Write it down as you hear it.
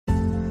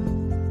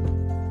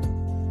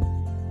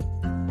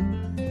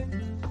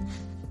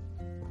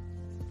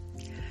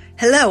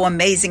Hello,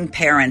 amazing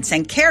parents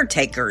and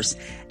caretakers,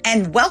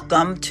 and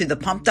welcome to the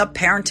Pumped Up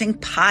Parenting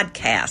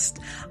Podcast.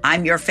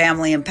 I'm your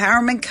family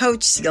empowerment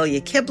coach, Celia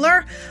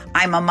Kibler.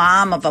 I'm a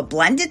mom of a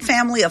blended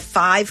family of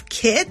 5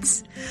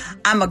 kids.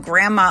 I'm a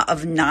grandma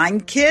of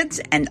 9 kids,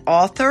 an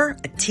author,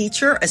 a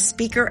teacher, a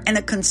speaker, and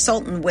a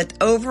consultant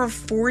with over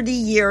 40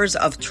 years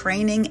of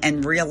training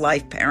and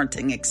real-life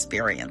parenting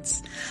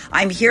experience.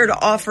 I'm here to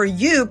offer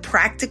you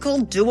practical,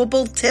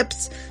 doable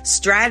tips,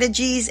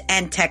 strategies,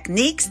 and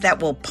techniques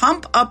that will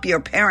pump up your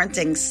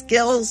parenting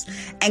skills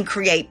and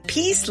create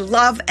peace,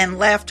 love, and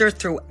laughter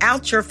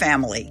throughout your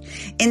family.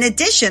 In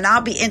addition,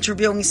 I'll be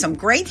interviewing some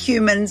great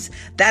humans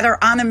that are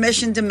on a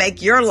mission to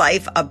make your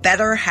life a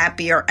better,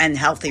 happier, and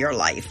healthier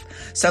life.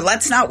 So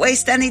let's not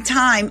waste any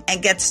time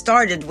and get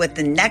started with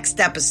the next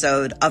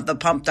episode of the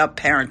Pumped Up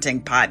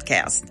Parenting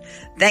Podcast.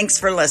 Thanks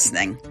for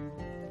listening.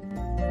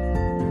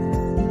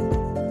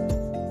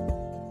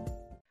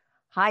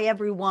 Hi,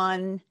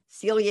 everyone.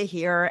 Celia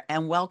here,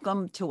 and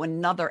welcome to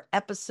another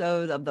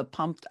episode of the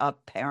Pumped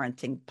Up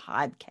Parenting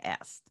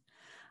Podcast.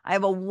 I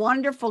have a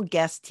wonderful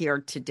guest here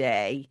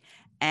today,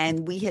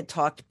 and we had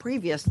talked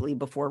previously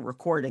before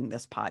recording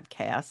this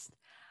podcast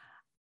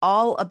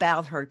all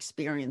about her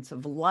experience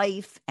of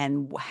life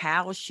and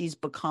how she's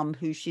become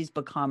who she's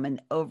become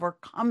and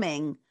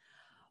overcoming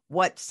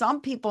what some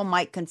people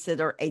might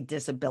consider a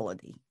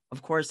disability.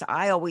 Of course,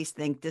 I always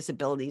think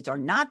disabilities are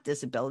not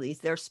disabilities,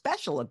 they're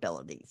special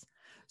abilities.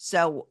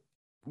 So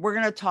we're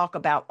going to talk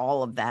about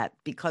all of that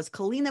because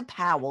Kalina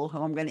Powell,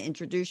 who I'm going to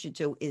introduce you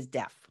to, is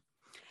deaf.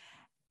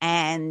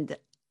 And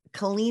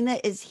Kalina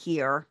is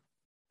here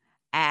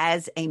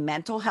as a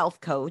mental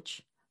health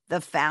coach, the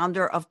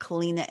founder of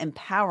Kalina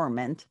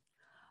Empowerment,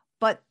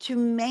 but to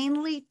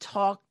mainly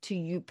talk to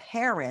you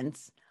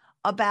parents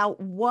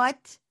about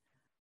what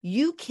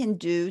you can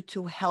do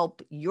to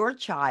help your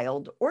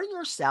child or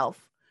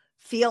yourself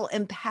feel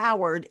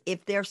empowered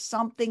if there's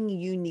something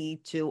you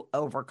need to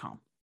overcome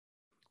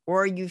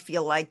or you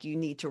feel like you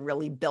need to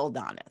really build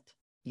on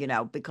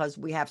it, because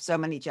we have so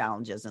many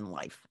challenges in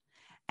life.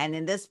 And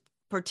in this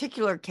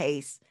particular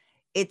case,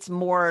 it's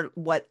more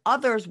what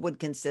others would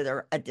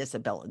consider a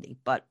disability,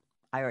 but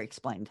I already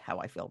explained how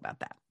I feel about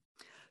that.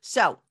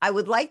 So I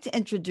would like to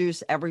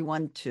introduce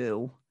everyone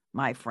to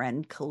my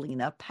friend,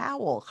 Kalina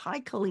Powell. Hi,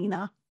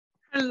 Kalina.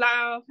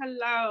 Hello.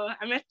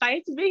 I'm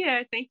excited to be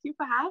here. Thank you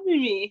for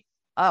having me.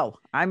 Oh,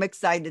 I'm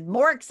excited,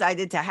 more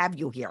excited to have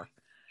you here.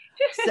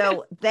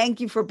 So thank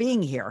you for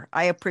being here.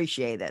 I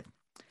appreciate it.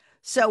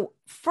 So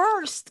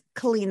first,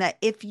 Kalina,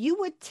 if you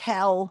would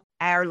tell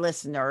our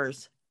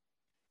listeners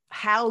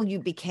how you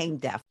became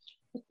deaf.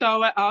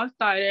 So it all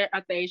started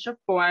at the age of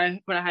 4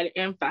 when I had an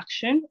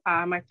infection.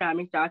 My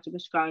family doctor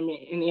prescribed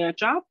me an ear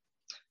drop.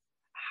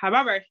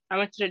 However, I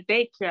went to the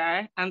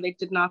daycare and they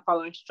did not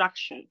follow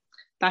instruction.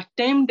 That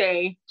same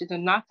day, they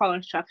did not follow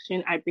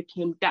instruction. I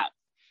became deaf.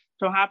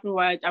 So what happened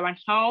was I went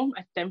home,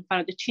 I sat in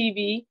front of the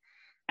TV,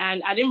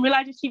 and I didn't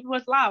realize the TV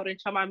was loud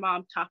until my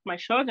mom tapped my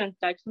shoulder and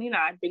said, "Kalina,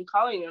 I've been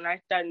calling you." And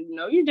I said,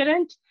 "No, you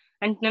didn't."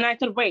 And then I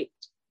said, "Wait,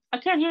 I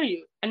can't hear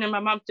you." And then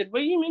my mom said, "What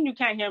do you mean you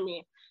can't hear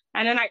me?"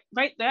 And then I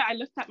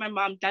looked at my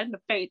mom dead in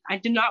the face. I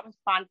did not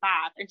respond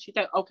back. And she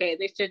said, "Okay,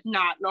 this is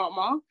not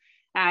normal."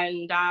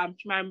 And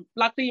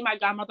luckily, my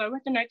grandmother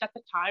was the nurse at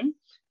the time.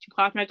 She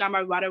called my grandma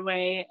right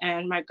away,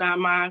 and my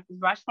grandma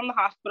rushed from the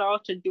hospital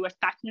to do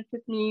assessments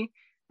with me.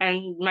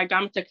 And my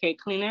grandma said, "Okay,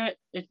 Kalina,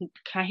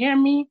 can you hear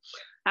me?"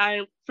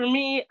 And for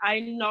me, I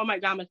know my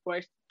grandma's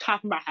voice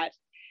top of my head.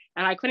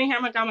 And I couldn't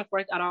hear my grandma's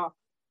voice at all.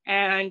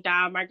 And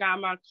my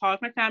grandma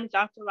called my family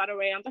doctor right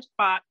away on the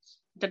spot.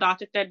 The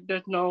doctor said,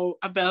 "There's no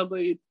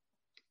availability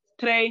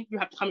today. You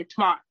have to come in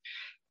tomorrow."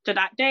 So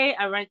that day,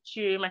 I went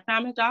to my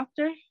family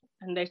doctor,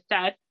 and they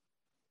said,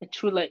 "It's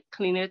too late.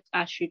 Kalina's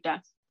actually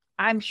deaf."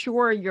 I'm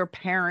sure your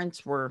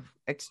parents were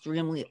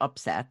extremely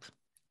upset,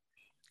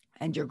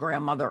 and your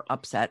grandmother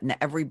upset, and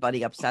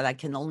everybody upset. I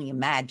can only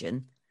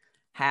imagine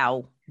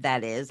how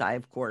that is. I,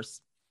 of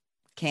course,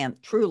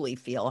 can't truly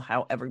feel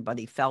how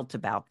everybody felt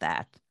about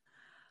that.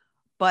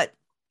 But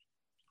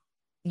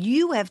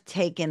you have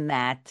taken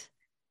that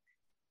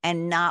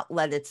and not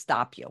let it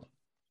stop you.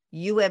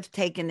 You have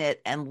taken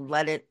it and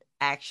let it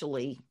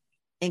actually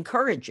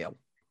encourage you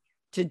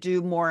to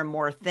do more and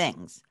more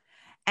things.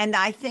 And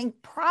I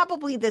think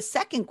probably the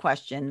second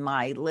question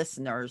our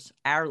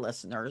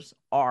listeners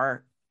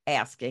are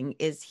asking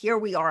is, here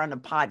we are on a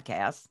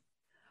podcast,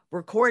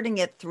 recording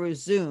it through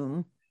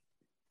Zoom.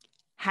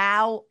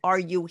 How are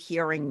you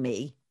hearing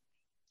me?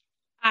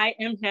 I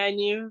am hearing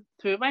you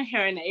through my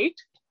hearing aid.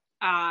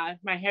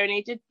 My hearing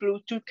aid is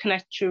Bluetooth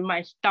connected to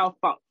my cell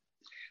phone.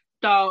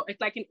 So it's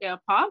like an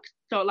AirPod.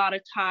 So a lot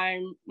of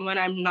time when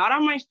I'm not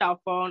on my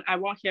cell phone, I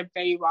won't hear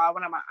very well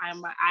when I'm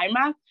on my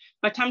iMac.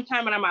 But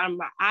sometimes when I'm on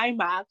my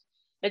iMac,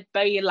 it's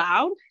very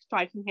loud, so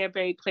I can hear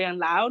very clear and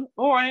loud.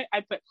 Or I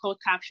put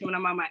closed caption when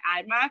I'm on my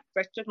iMac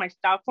versus my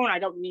cell phone. I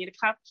don't need a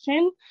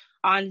caption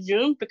on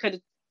Zoom because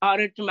it's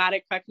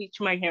automatic correctly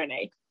to my hearing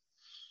aid.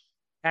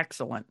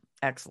 Excellent.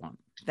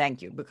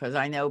 Thank you, because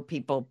I know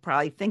people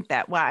probably think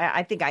that. Well,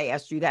 I think I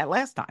asked you that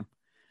last time.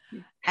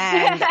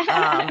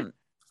 And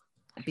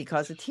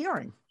because it's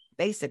hearing,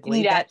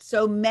 basically, Yes. that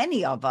so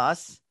many of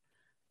us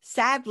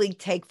sadly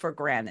take for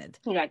granted.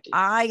 Exactly.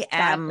 I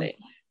am Sadly.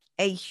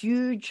 a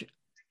huge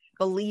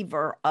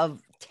believer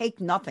of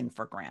take nothing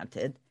for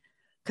granted.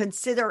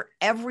 Consider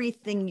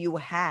everything you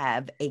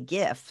have a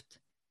gift.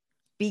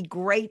 Be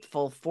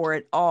grateful for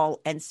it all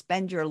and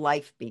spend your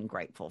life being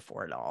grateful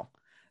for it all.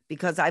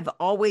 Because I've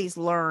always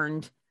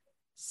learned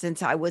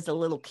since I was a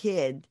little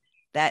kid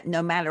that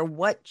no matter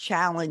what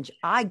challenge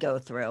I go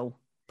through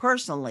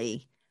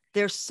personally,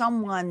 there's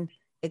someone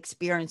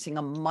experiencing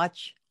a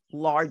much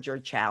larger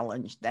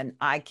challenge than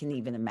I can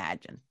even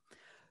imagine.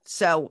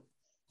 So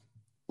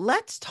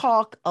let's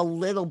talk a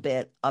little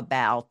bit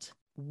about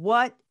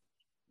what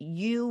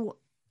you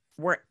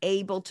were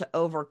able to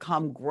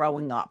overcome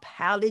growing up.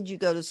 How did you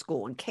go to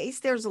school? In case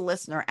there's a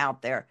listener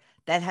out there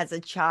that has a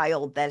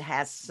child that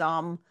has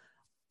some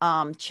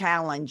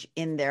challenge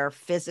in their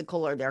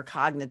physical or their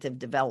cognitive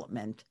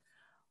development,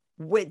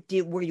 were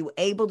you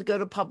able to go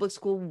to public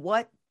school?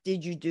 What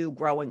did you do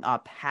growing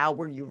up? How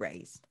were you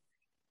raised?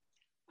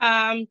 So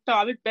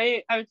I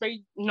was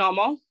very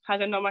normal,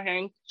 as a normal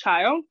hearing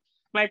child.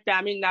 My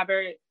family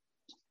never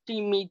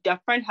see me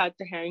different as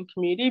the hearing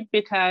community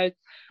because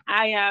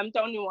I am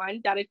the only one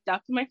that is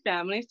deaf in my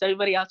family. So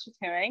everybody else is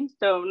hearing.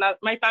 So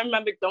my family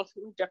members don't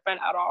see me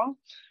different at all.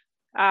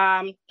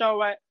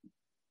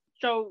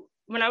 So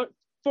when I was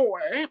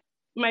 4,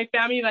 my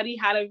family already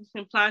had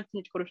everything planned for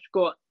me to go to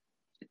school.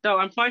 So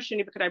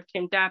unfortunately, because I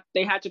became deaf,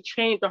 they had to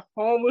change the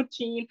whole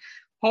routine,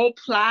 whole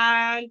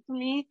plan for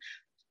me.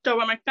 So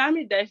when my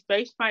family did this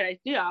very smart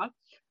idea,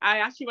 I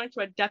actually went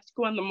to a deaf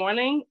school in the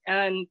morning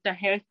and the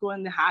hearing school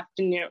in the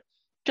afternoon,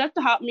 just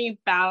to help me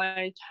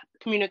balance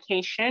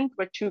communication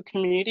with two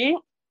community.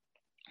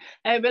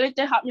 And it really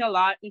did help me a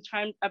lot in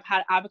terms of how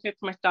to advocate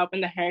for myself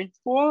in the hearing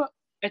school,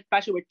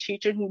 especially with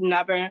teachers who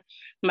never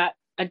met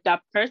a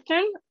deaf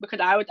person, because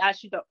I was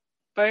actually the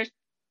first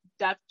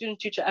deaf student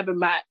teacher I ever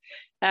met.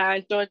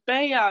 And so it's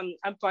very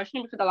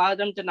unfortunate because a lot of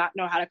them did not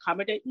know how to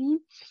accommodate me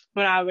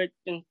when I was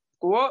in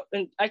school.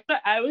 And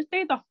I would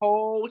say the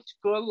whole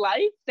school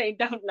life, they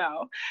don't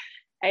know.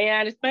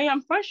 And it's very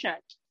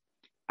unfortunate.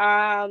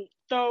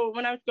 So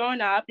when I was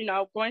growing up,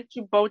 going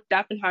to both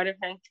deaf and hard of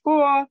hearing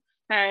school,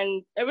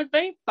 and it was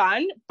very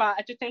fun, but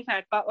at the same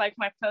time, I felt like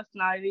my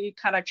personality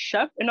kind of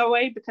shift in a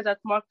way because I was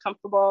more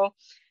comfortable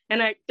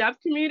in a deaf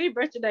community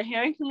versus the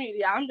hearing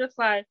community. I'm just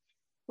like,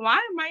 why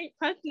my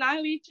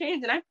personality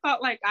changed? And I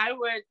felt like I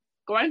was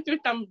going through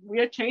some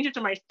weird changes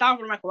to myself.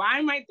 And I'm like, why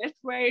am I this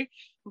way?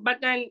 But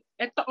then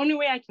it's the only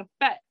way I can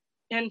fit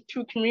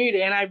into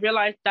community. And I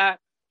realized that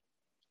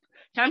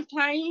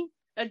sometimes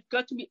it's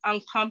good to be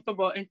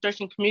uncomfortable in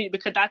certain community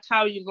because that's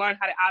how you learn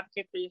how to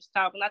advocate for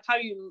yourself. And that's how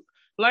you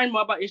learn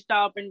more about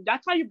yourself. And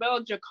that's how you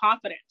build your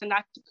confidence. And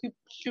that's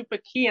super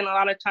key. And a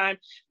lot of time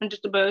in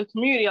disability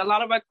community, a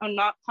lot of us are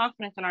not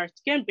confident in our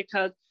skin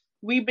because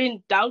we've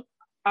been doubt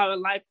our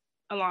life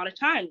a lot of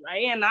time,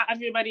 right? And not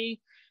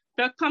everybody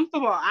feel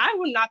comfortable. I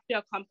would not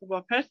feel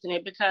comfortable personally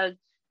because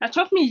it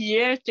took me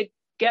years to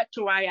get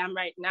to where I am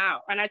right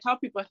now. And I tell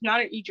people it's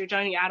not an easy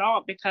journey at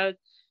all because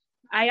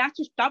I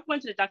actually stopped going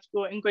to the deaf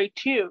school in grade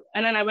 2.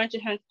 And then I went to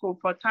hearing school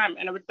full time.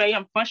 And it was very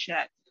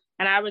unfortunate.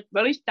 And I was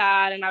really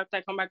sad. And I was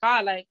like, oh my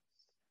God, like,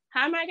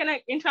 how am I going to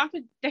interact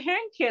with the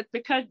hearing kids?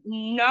 Because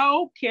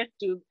no kids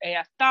do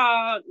ASL.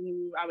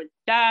 I was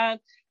deaf.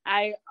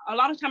 A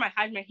lot of time I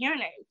hide my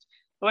hearing aids.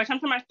 Or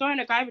sometimes I store in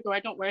a garbage or I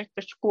don't wear it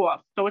to school.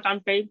 So which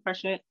I'm very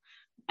fortunate.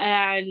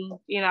 And,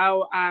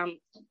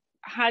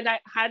 how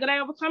did I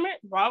overcome it?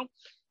 Well,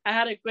 I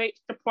had a great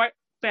support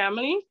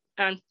family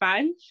and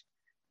friends.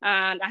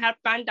 And I had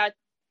friends that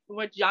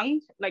were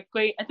young, like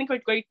I think it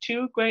was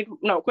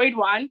grade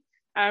 1.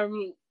 I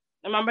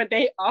remember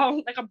they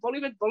all, like a bully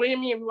was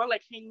bullying me and we were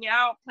like hanging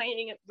out,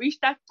 playing at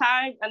recess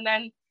time. And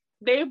then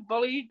they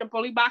bullied the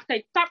bully back.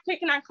 They stop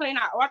taking that clean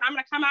out or I'm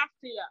going to come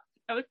after you.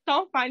 It was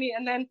so funny.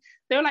 And then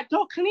they were like,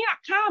 no, Kalina,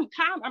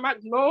 come. I'm like,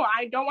 no,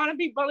 I don't want to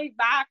be bullied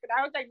back. And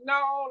I was like,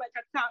 no, like,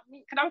 that's not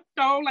me. Because I was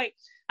so, like,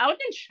 I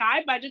wasn't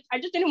shy, but I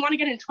just didn't want to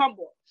get in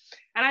trouble.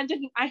 And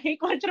I hate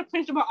going to the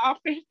principal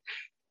office.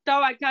 So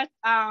I guess,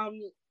 I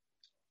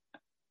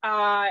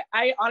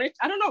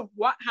don't know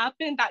what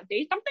happened that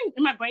day. Something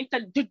in my brain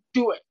said, just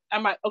do it.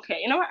 I'm like, okay,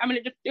 you know what? I'm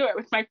going to just do it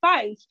with my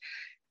friends.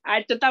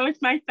 I did that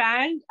with my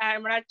friends.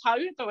 And when I tell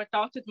you the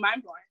results is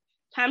mind blowing.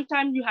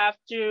 Sometimes you have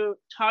to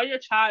tell your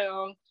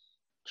child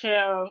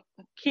to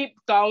keep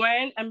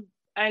going and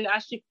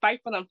actually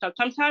fight for themselves.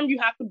 Sometimes you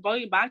have to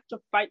bully back to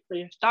fight for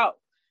yourself.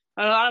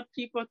 And a lot of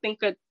people think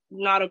it's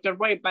not a good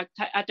way, but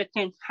at the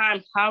same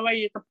time, how are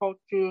you supposed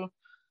to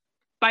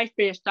fight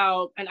for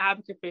yourself and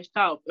advocate for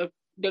yourself if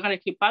they're going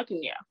to keep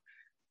bugging you?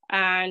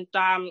 And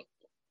so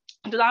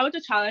that was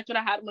a challenge that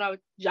I had when I was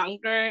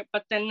younger.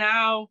 But then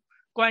now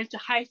going to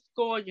high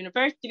school,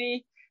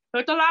 university, it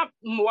was a lot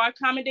more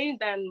accommodating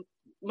than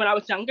when I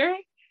was younger.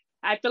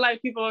 I feel like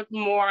people with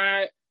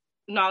more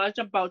knowledge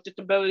about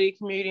disability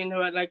community and who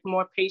are like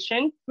more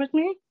patient with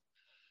me.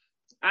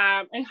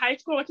 In high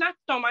school, it's not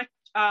so much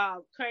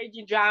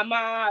crazy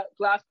drama,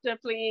 gloves to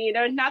plead.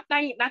 There was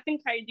nothing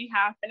crazy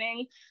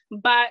happening.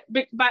 But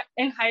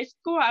in high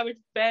school, I was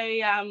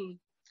very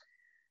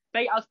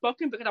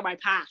outspoken because of my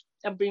past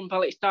of being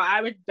bullied. So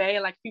I was very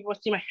like, people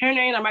see my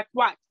hairline, and I'm like,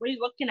 what? What are you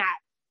looking at?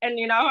 And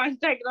I'm like,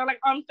 they're like,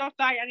 oh, I'm so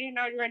sorry, I didn't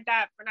know you were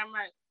deaf. And I'm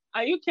like,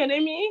 are you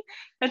kidding me?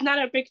 It's not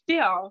a big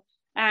deal.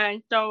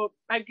 And so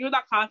I grew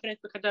that confidence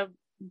because of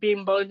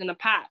being bullied in the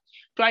past.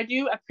 So I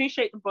do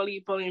appreciate the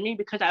bullying me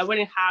because I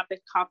wouldn't have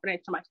this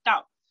confidence in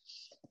myself.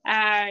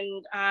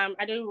 And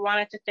I do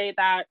wanted to say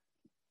that,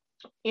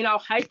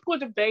 high school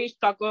is a very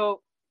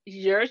struggle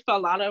years for a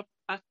lot of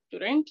us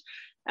students,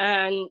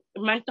 and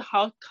mental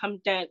health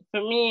comes in.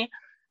 For me,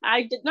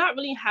 I did not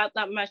really have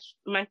that much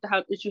mental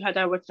health issue as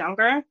I was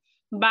younger,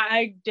 but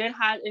I did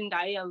have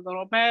anxiety a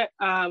little bit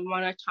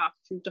when I talk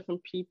to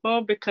different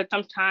people because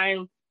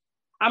sometimes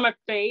I'm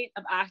afraid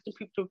of asking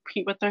people to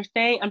repeat what they're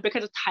saying. And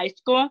because it's high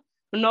school,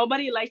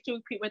 nobody likes to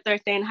repeat what they're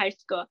saying in high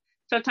school.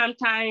 So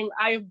sometimes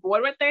I'm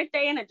bored what they're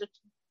saying and just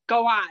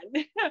go on.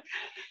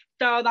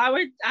 So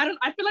I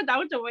feel like that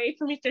was a way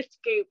for me to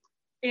escape,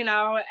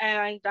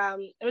 and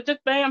it was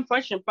just very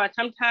unfortunate. But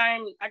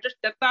sometimes I just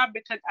did that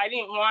because I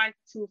didn't want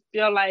to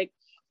feel like,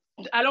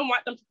 I don't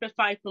want them to feel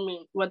sorry for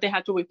me what they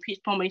had to repeat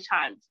so many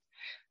times.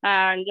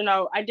 And,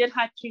 I did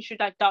have teachers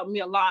that taught me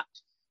a lot.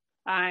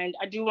 And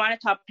I do want to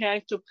tell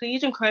parents to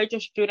please encourage your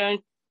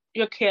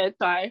kids,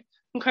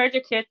 encourage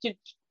your kids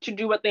to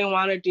do what they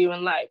want to do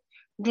in life.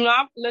 Do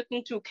not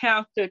listen to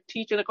counselor,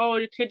 teacher, like, oh,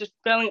 your kid is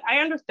failing. I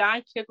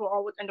understand kids will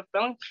always end up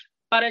failing,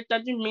 but it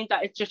doesn't mean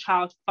that it's your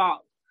child's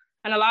fault.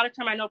 And a lot of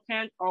time I know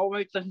parents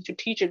always listen to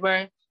teachers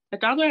where it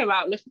doesn't really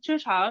about listen to your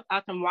child,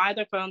 ask them why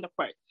they're failing the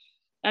course.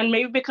 And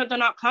maybe because they're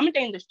not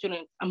accommodating the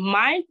students.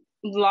 I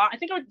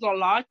think it was the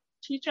law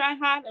teacher I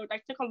had, I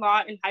took a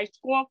law in high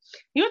school.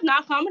 He was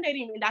not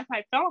accommodating me, and that's why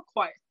I failed a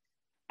course.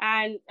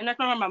 And that's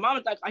when my mom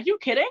was like, are you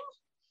kidding?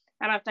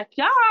 And I was like,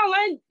 yeah,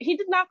 he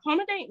did not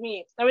accommodate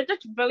me. It was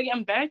just really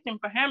embarrassing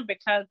for him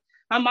because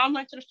my mom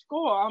went to the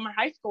school, my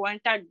high school, and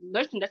said,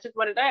 listen, this is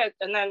what it is.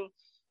 And then,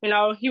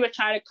 he would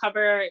try to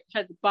cover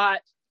his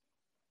butt.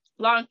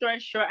 Long story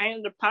short, I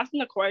ended up passing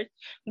the course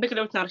because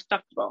it was not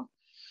acceptable.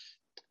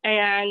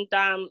 And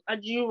I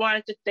do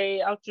wanted to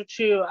say also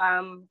too,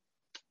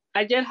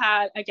 I did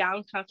have a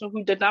guidance counselor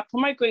who did not put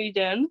my grades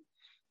in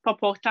for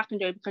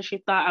post-secondary because she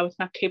thought I was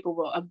not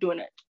capable of doing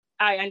it.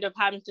 I ended up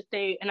having to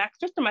stay an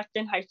extra semester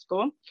in high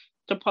school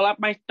to pull up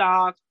my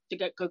stocks, to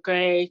get good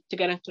grades, to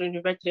get into the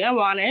university I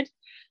wanted.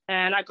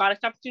 And I got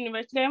accepted to the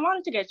university I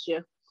wanted to get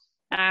to.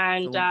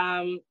 And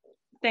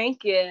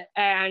thank you.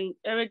 And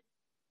it was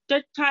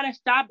just kind of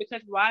sad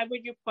because why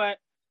would you put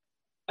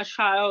a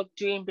child's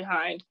dream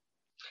behind?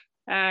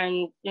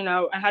 And,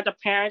 as a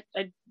parent,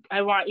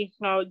 I want you to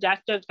know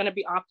that there's going to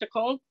be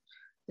obstacles,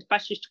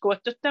 especially school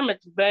system.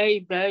 It's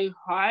very, very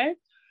hard,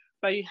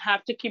 but you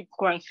have to keep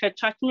going. So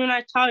trust me when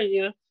I tell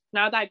you,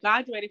 now that I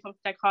graduated from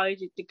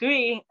psychology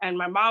degree, and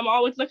my mom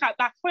always looked at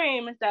that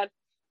frame and said,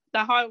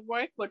 the hard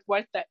work was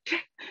worth it.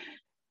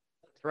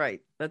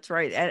 That's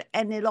right.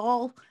 And it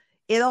all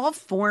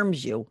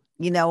forms you.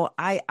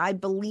 I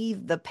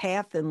believe the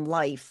path in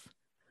life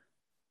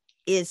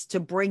is to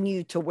bring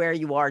you to where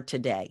you are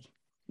today.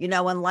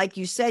 And like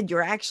you said,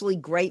 you're actually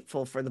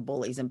grateful for the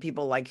bullies, and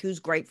people like, who's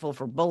grateful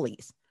for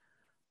bullies?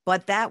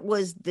 But that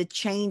was the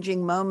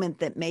changing moment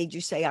that made you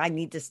say, I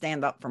need to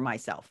stand up for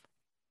myself.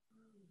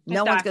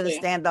 No one's going to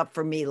stand up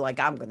for me like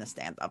I'm going to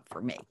stand up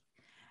for me.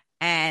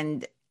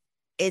 And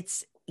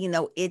it's,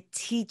 it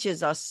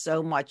teaches us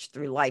so much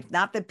through life.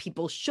 Not that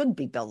people should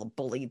be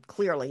bullied.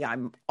 Clearly,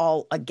 I'm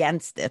all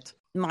against it.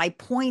 My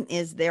point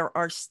is there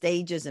are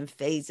stages and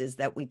phases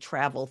that we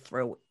travel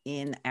through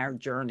in our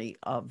journey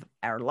of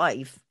our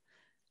life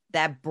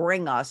that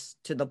bring us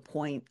to the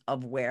point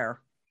of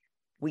where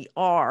we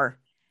are.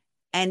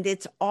 And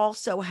it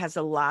also has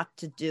a lot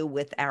to do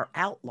with our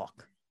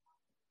outlook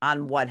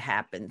on what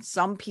happened.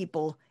 Some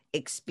people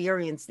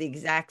experience the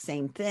exact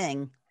same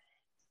thing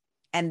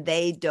and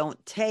they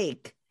don't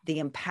take the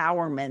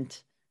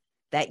empowerment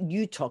that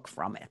you took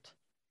from it.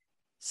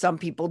 Some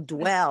people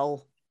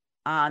dwell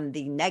on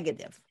the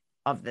negative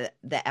of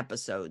the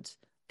episodes.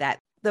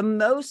 That the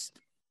most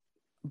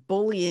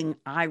bullying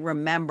I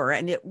remember,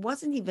 and it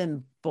wasn't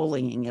even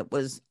bullying, it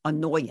was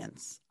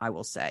annoyance, I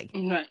will say.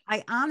 Mm-hmm.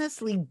 I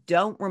honestly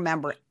don't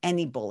remember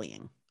any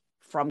bullying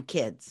from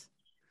kids.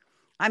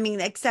 I mean,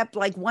 except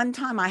like one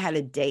time I had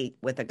a date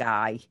with a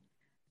guy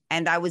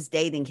and I was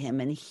dating him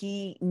and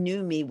he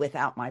knew me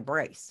without my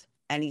brace.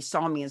 And he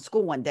saw me in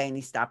school one day and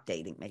he stopped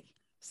dating me.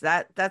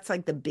 So that's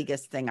like the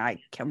biggest thing I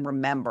can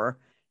remember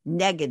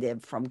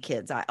negative from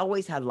kids. I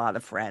always had a lot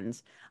of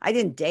friends. I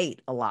didn't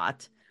date a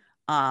lot,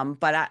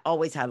 but I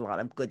always had a lot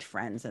of good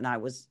friends. And I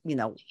was,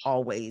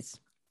 always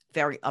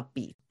very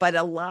upbeat. But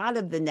a lot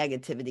of the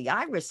negativity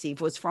I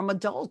received was from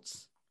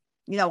adults.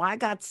 I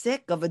got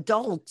sick of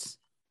adults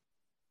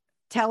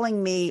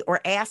telling me or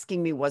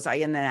asking me, was I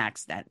in an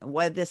accident?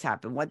 What did this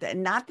happen?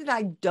 Not that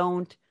I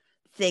don't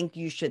think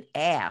you should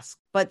ask,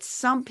 but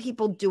some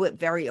people do it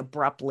very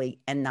abruptly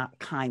and not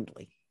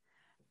kindly.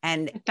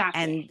 And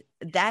Exactly.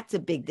 that's a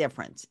big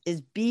difference,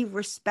 is be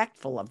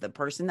respectful of the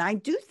person. I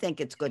do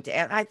think it's good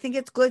I think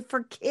it's good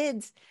for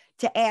kids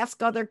to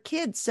ask other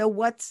kids, so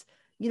what's,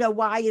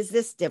 why is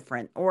this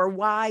different? Or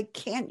why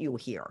can't you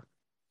hear?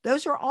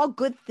 Those are all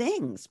good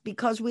things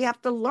because we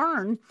have to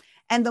learn.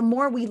 And the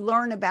more we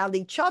learn about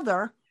each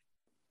other,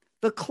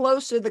 the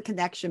closer the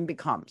connection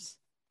becomes.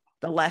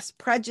 The less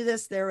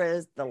prejudice there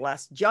is, the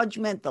less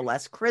judgment, the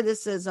less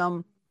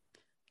criticism.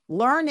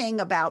 Learning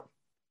about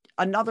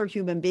another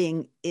human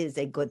being is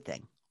a good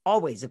thing,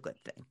 always a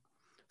good thing.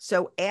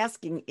 So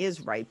asking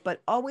is right,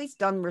 but always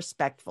done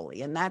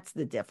respectfully. And that's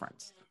the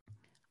difference.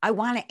 I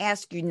want to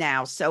ask you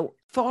now, so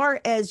far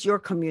as your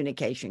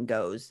communication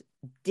goes,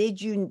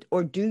 did you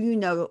or do you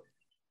know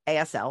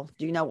ASL?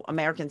 Do you know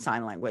American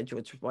Sign Language,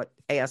 which is what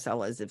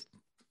ASL is, if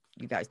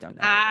you guys don't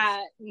know what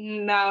it is?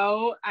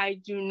 No,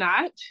 I do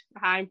not.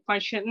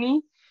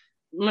 Unfortunately,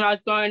 when I was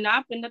growing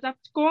up in the deaf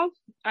school,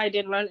 I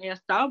did learn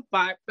ASL,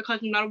 but because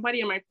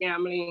nobody in my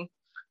family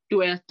do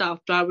ASL,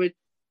 so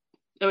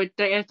the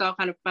ASL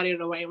kind of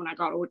faded away when I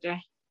got older.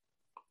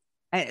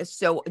 And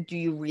so do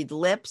you read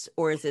lips,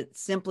 or is it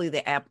simply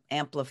the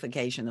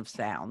amplification of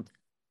sound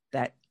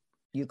that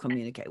you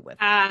communicate with?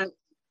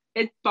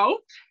 It's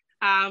both.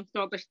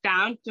 So the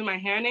sound through my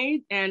hearing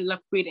aid and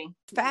lip reading.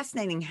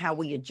 Fascinating how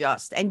we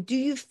adjust. And do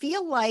you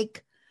feel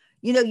like,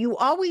 you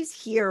always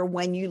hear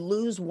when you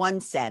lose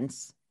one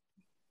sense,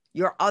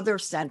 your other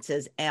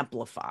senses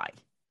amplify.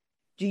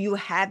 Do you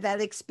have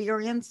that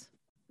experience?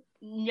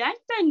 Yes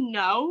and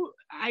no.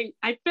 I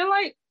feel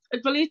like it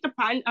really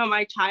depends on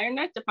my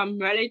tiredness. If I'm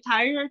really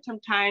tired,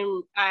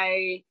 sometimes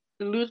I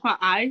lose my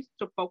eyes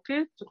to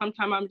focus. So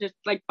sometimes I'm just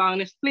like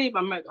falling asleep.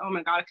 I'm like, oh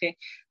my God, okay,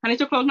 I need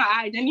to close my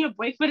eyes. I need a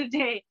break for the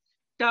day.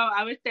 So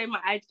I would say my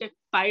eyes get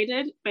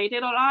faded a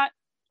lot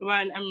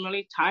when I'm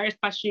really tired,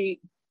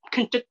 especially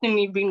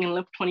consistently being in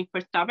lift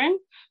 24/7.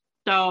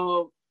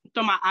 So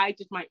my eyes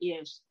is my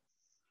ears.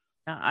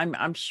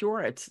 I'm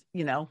sure it's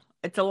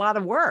a lot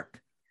of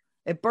work.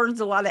 It burns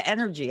a lot of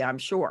energy, I'm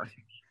sure.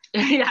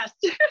 Yes.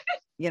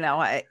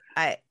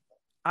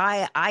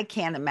 I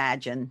can't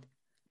imagine,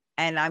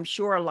 and I'm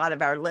sure a lot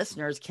of our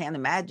listeners can't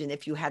imagine,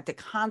 if you had to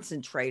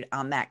concentrate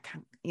on that,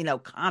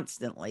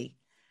 constantly,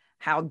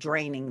 how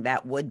draining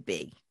that would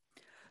be.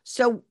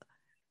 So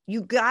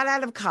you got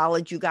out of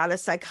college, you got a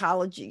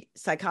psychology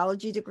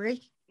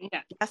degree?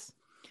 Yeah. Yes.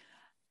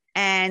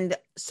 And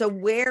so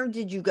where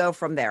did you go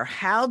from there?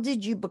 How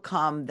did you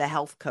become the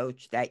health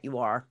coach that you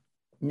are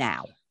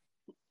now?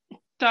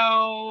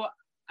 So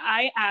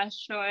I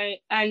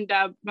actually ended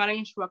up running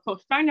into a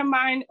close friend of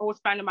mine, old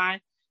friend of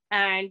mine,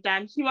 and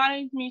he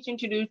wanted me to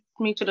introduce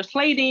me to this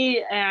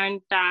lady.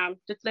 And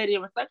this lady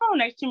was like, "Oh,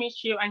 nice to meet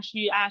you." And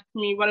she asked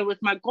me what was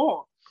my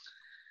goal.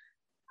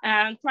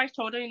 And so I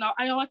told her,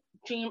 I always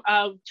dream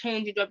of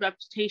changing the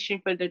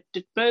reputation for the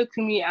disability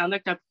community and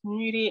like the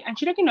community. And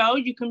she's like,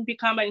 you can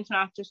become an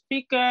international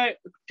speaker,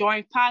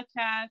 join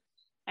podcasts,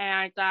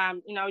 and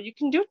you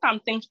can do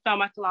something so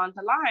much along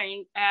the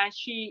line. And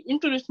she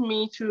introduced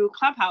me to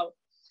Clubhouse.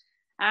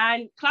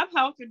 And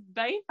Clubhouse is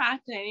very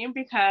fascinating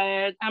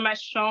because I met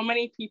so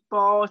many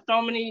people,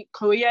 so many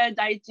career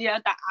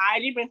ideas that I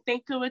didn't even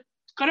think it was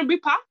going to be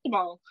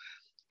possible.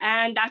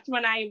 And that's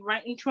when I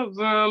went into a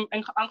room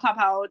on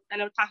Clubhouse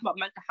and I was talking about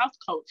mental health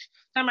coach.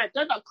 So I'm like,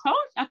 there's a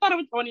coach? I thought it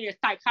was only a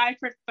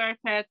psychiatrist,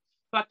 therapist,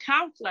 or a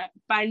counselor,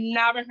 but I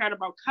never heard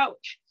about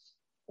coach.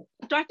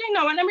 So I think,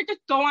 let me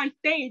just go on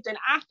stage and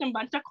ask them a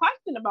bunch of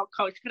questions about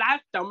coach because I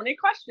have so many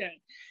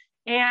questions.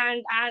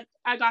 And as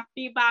I got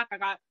feedback, I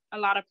got a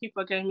lot of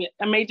people giving me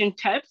amazing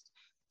tips.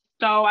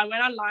 So I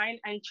went online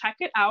and checked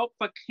it out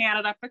for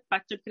Canada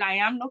perspective because I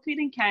am located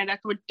in Canada,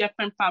 so it's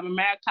different from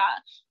America.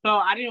 So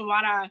I didn't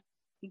want to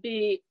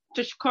be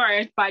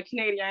discouraged by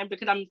Canadian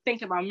because I'm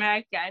thinking about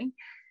American.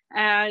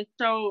 And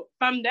so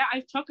from there,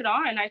 I took it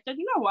on and I said,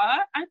 you know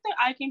what? I think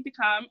I can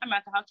become a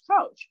mental health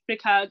coach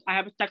because I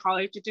have a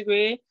psychology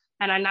degree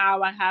and I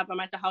have a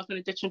mental health and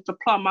addiction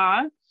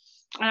diploma.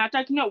 And I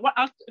thought, what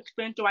else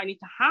experience do I need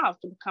to have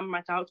to become a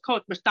mental health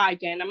coach besides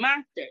getting a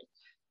master's?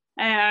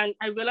 And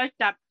I realized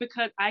that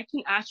because I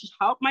can actually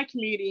help my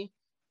community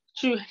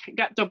to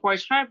get their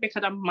voice heard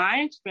because of my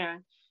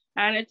experience.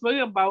 And it's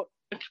really about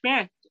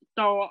experience.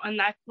 So, and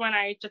that's when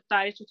I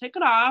decided to take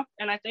it off.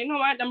 And I said, you know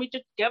what, let me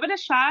just give it a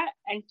shot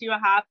and see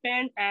what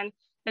happens. And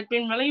it's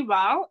been really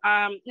well.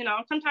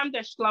 Sometimes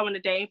they're slow in the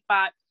day,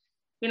 but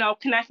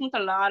connecting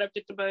with a lot of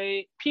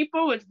disability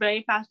people was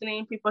very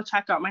fascinating. People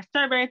check out my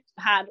service.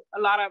 I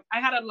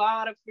had a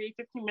lot of free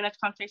 15-minute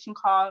consultation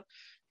calls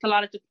to a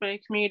lot of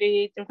disability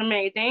communities. It was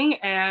amazing.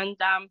 And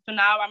so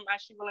now I'm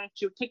actually willing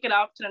to take it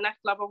up to the next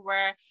level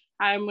where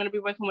I'm going to be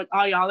working with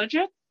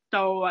audiologists,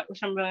 which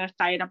I'm really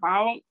excited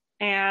about.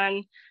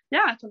 And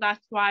yeah, so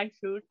that's why I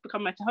chose to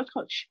become a mental health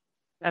coach.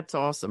 That's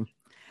awesome.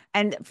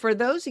 And for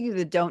those of you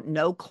that don't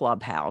know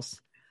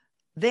Clubhouse,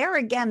 there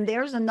again,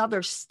 there's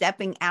another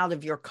stepping out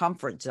of your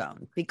comfort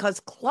zone because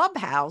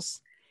Clubhouse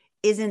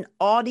is an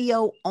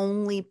audio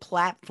only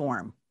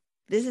platform.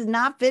 This is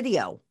not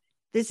video.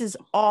 This is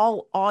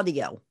all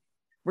audio,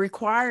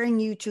 requiring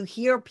you to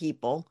hear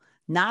people,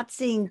 not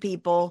seeing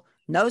people,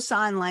 no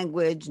sign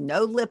language,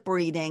 no lip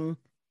reading,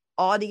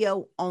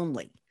 audio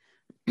only.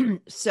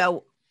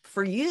 So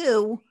for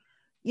you,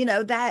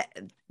 that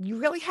you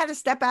really had to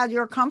step out of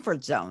your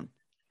comfort zone.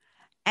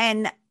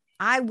 And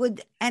I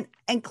would, and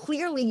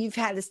clearly you've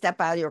had to step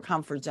out of your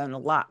comfort zone a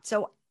lot.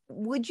 So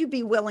would you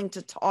be willing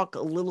to talk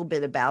a little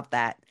bit about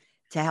that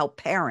to help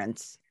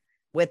parents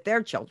with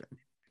their children?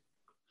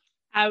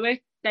 I would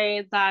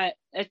say that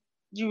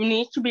you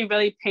need to be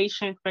really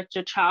patient with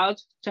your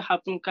child to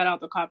help them get out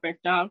the comfort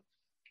zone.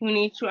 You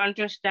need to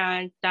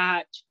understand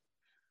that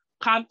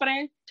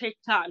confidence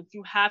takes time.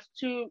 You have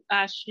to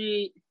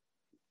actually,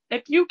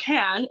 if you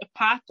can, if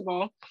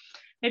possible,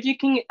 if you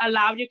can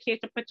allow your kids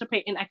to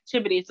participate in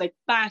activities like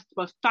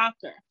basketball,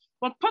 soccer,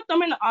 well, put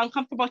them in an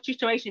uncomfortable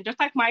situation, just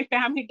like my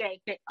family did.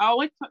 They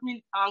always put me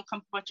in an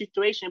uncomfortable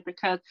situation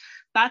because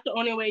that's the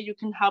only way you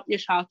can help your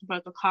child to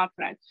build the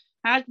confidence.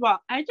 As well,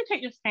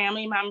 educate your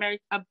family members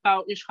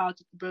about your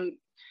child's disability.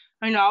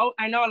 I know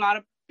a lot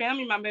of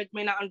family members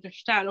may not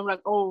understand. They're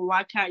like, oh,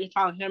 why can't your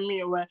child hear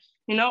me? Or,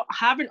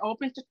 have an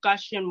open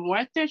discussion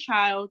with your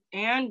child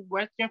and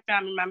with your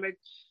family members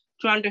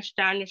to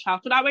understand your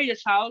child. So that way your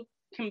child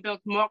can build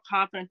more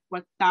confidence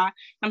with that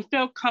and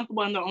feel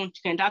comfortable in their own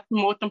skin. That's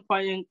the most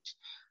important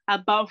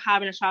about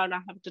having a child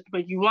that has a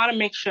disability. You want to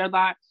make sure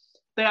that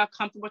they are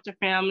comfortable with their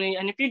family.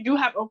 And if you do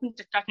have open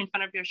discussion in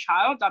front of your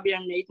child, that'd be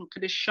amazing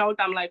because it shows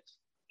them like,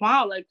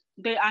 wow, like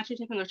they actually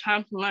taking the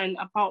time to learn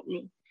about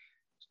me.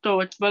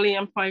 So it's really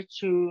important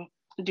to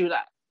do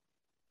that.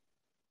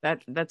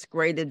 That's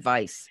great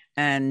advice.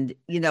 And,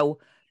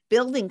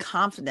 building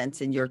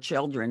confidence in your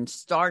children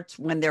starts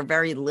when they're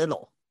very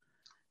little,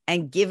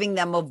 and giving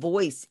them a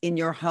voice in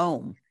your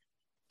home,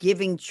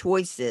 giving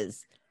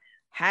choices,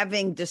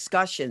 having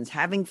discussions,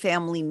 having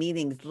family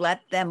meetings.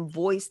 Let them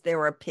voice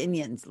their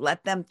opinions.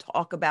 Let them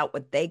talk about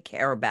what they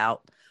care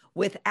about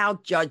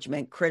without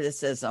judgment,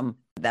 criticism,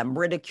 them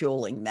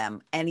ridiculing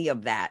them, any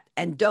of that.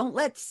 And don't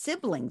let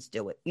siblings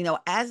do it.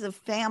 As a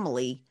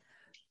family,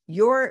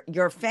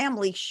 your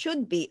family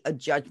should be a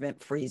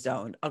judgment-free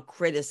zone, a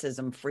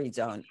criticism-free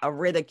zone, a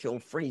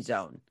ridicule-free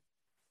zone.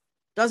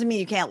 Doesn't mean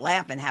you can't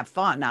laugh and have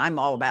fun. I'm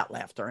all about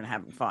laughter and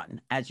having fun.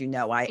 As you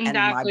know, I end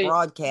my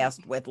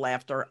broadcast with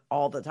laughter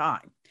all the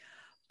time.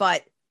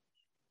 But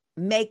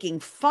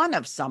making fun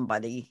of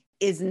somebody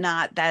is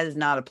not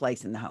a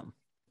place in the home,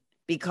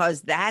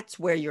 because that's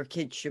where your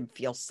kids should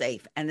feel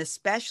safe. And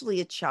especially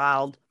a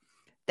child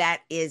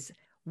that is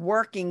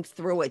working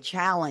through a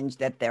challenge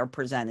that they're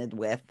presented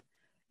with.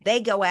 They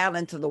go out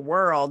into the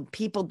world,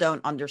 people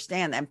don't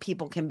understand, and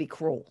people can be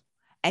cruel.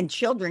 And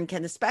children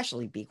can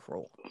especially be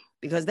cruel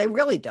because they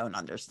really don't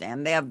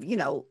understand. They have,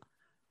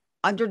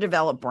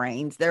 underdeveloped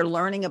brains. They're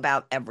learning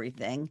about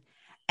everything.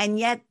 And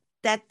yet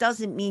that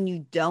doesn't mean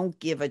you don't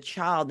give a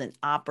child an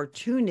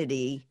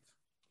opportunity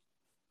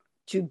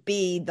to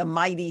be the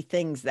mighty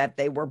things that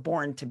they were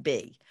born to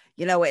be.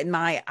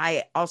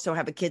 I also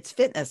have a kids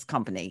fitness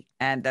company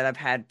and that I've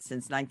had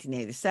since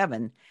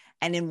 1987.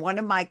 And in one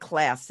of my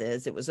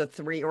classes, it was a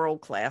 3-year-old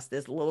class,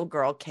 this little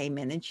girl came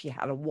in and she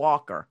had a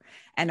walker,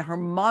 and her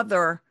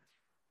mother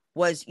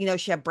was,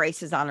 she had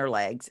braces on her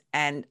legs,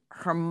 and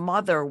her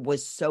mother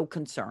was so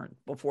concerned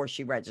before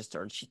she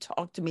registered. She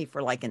talked to me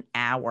for like an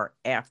hour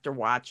after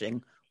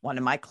watching one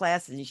of my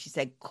classes, and she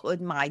said,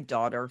 could my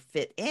daughter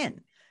fit in?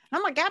 And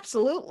I'm like,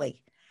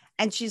 absolutely.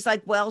 And she's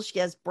like, well, she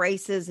has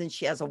braces and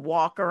she has a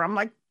walker. I'm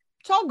like,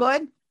 it's all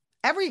good.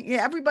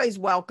 Everybody's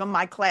welcome.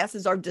 My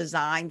classes are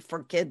designed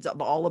for kids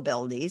of all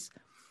abilities.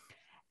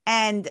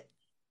 And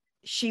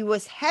she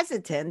was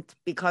hesitant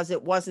because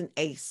it wasn't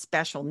a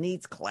special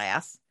needs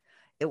class.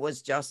 It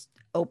was just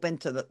open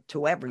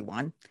to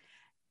everyone.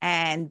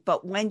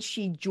 But when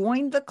she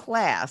joined the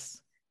class,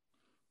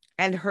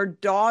 and her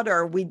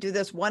daughter, we do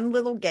this one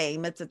little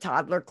game. It's a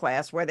toddler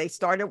class where they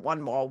start at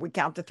one wall, we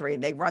count to 3,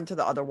 and they run to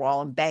the other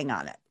wall and bang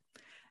on it.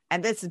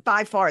 And this is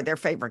by far their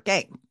favorite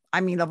game. I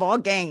mean, of all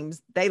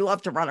games, they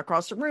love to run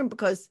across the room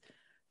because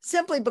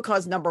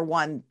number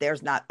one,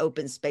 there's not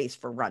open space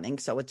for running.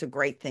 So it's a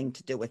great thing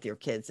to do with your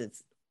kids.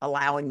 It's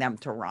allowing them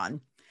to run.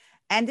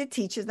 And it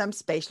teaches them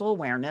spatial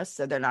awareness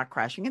so they're not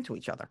crashing into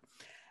each other.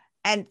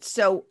 And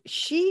so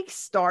she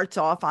starts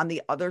off on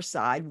the other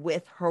side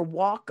with her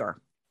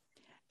walker.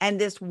 And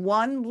this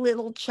one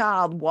little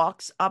child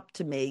walks up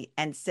to me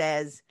and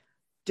says,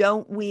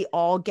 don't we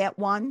all get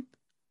one?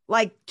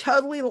 Like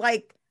totally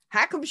like,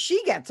 how come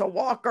she gets a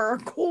walker, a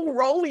cool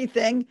rolly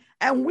thing,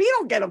 and we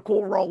don't get a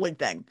cool rolly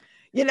thing?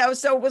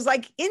 So it was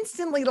like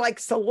instantly like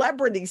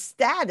celebrity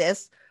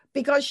status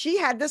because she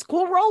had this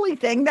cool rolly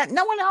thing that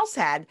no one else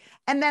had.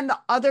 And then the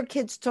other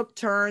kids took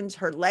turns.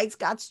 Her legs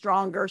got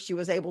stronger. She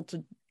was able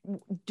to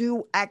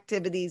do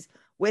activities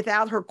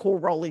without her cool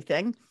rolly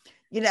thing,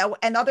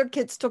 and other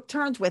kids took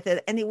turns with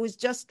it. And it was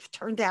just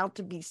turned out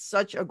to be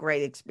such a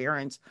great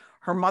experience.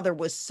 Her mother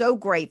was so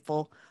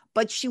grateful,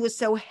 but she was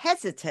so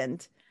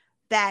hesitant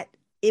that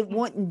it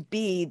wouldn't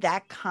be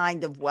that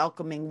kind of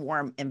welcoming,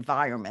 warm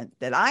environment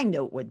that I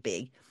knew it would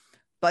be,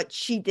 but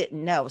she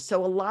didn't know.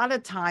 So a lot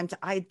of times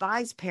I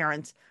advise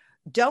parents,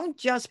 don't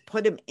just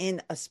put them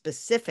in a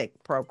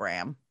specific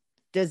program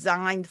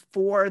designed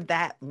for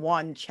that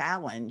one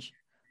challenge.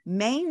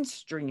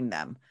 Mainstream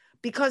them,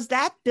 because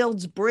that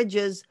builds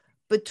bridges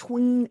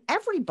between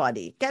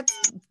everybody,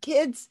 gets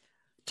kids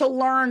to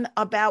learn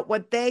about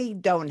what they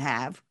don't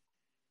have,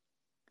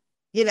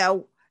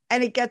 and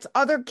it gets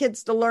other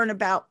kids to learn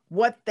about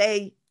what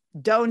they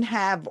don't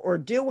have or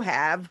do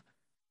have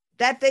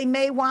that they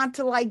may want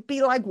to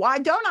be like, why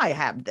don't I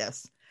have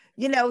this?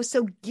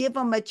 So give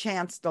them a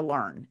chance to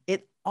learn.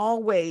 It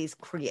always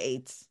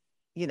creates,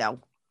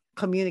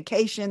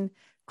 communication,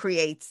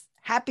 creates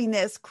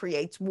happiness,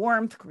 creates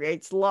warmth,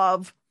 creates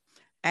love.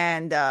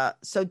 And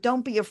so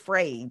don't be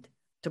afraid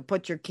to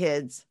put your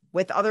kids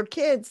with other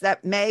kids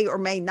that may or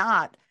may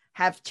not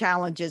have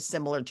challenges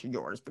similar to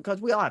yours, because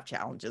we all have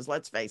challenges.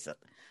 Let's face it.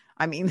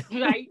 I mean,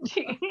 Right.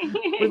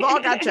 we've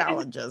all got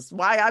challenges.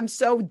 Why I'm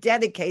so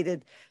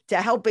dedicated to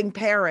helping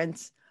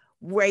parents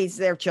raise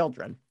their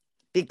children,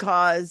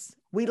 because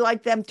we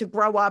like them to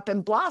grow up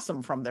and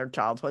blossom from their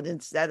childhood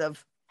instead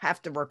of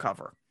have to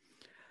recover.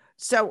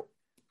 So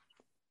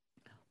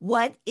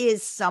what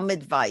is some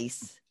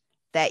advice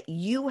that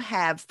you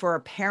have for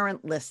a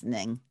parent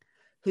listening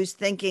who's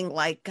thinking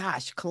like,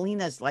 gosh,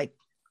 Kalina's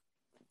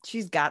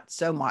she's got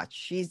so much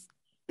she's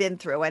been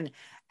through. And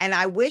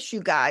I wish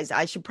you guys,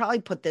 I should probably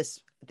put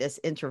this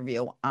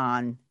interview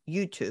on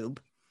YouTube,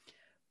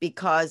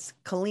 because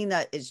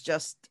Kalina is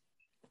just,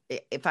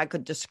 if I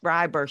could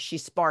describe her, she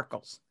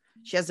sparkles.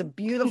 She has a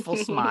beautiful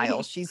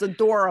smile. She's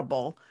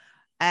adorable.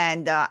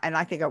 And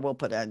I think I will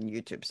put it on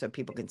YouTube so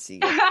people can see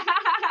it.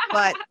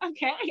 But,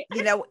 okay.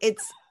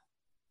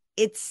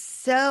 It's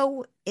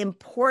so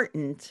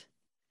important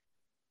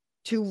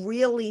to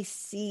really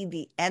see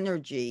the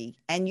energy,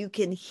 and you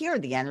can hear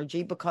the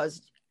energy,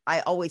 because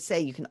I always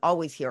say you can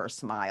always hear her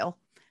smile.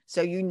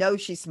 So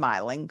she's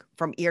smiling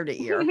from ear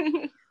to ear.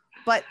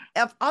 But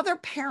of other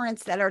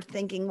parents that are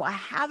thinking, well,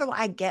 how do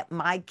I get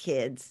my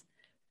kids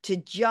to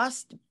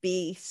just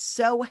be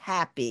so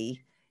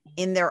happy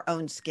in their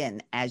own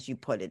skin, as you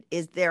put it?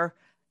 Is there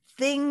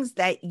things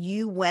that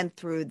you went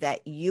through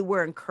that you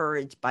were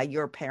encouraged by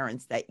your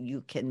parents that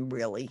you can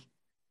really,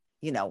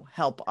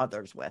 help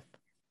others with?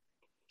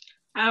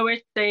 I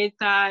would say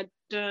that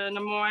the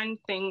number one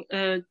thing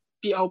is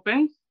be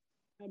open,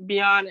 be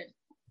honest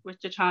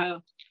with the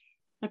child.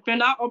 If you're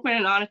not open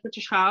and honest with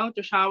the child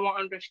won't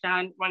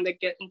understand when they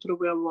get into the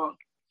real world.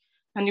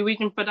 And the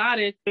reason for that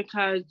is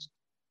because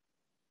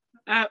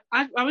I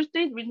would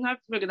say the reason I have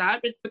to figure that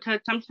out is because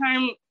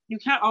sometimes you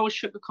can't always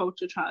sugarcoat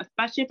your child,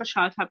 especially if a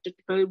child has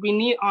disability. We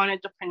need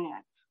honest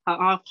opinion on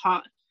our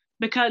part,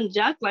 because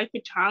just life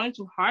is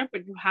challenging and hard,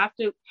 but you have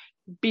to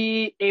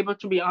be able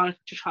to be honest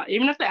with your child.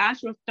 Even if they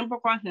ask you a simple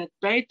question, it's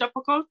very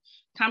difficult.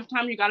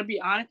 Sometimes you got to be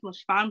honest and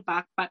respond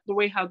back the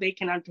way how they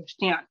can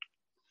understand,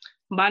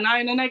 but not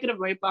in a negative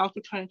way, but also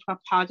turn into a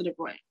positive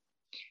way.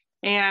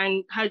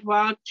 And as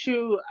well,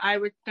 too, I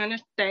was gonna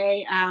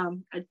say, I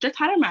just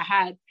had it in my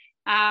head,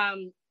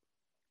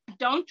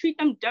 don't treat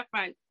them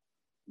different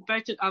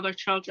versus other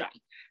children.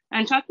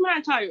 And trust me when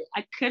I tell you,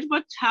 a kid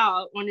would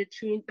tell when you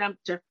treat them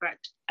different.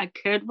 A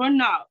kid will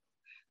know.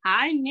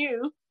 I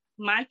knew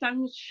my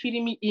son was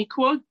treating me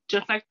equal,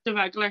 just like the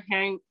regular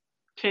hearing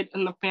kid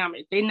in the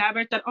family. They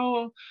never said,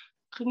 oh,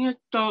 can you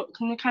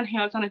kind of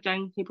hear us on a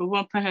dining table? We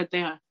won't put her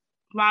there.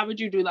 Why would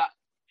you do that?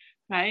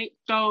 Right?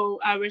 So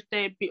I would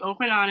say be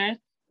open and honest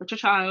with your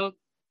child.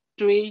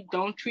 3,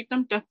 don't treat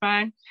them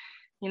different.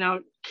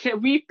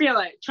 We feel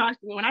it.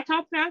 Trust me, when I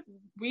tell parents,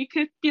 we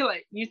could feel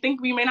it. You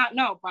think we may not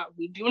know, but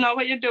we do know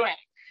what you're doing.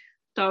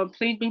 So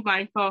please be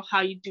mindful of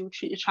how you do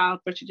treat your child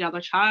versus the other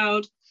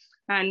child.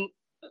 And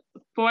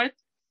 4th,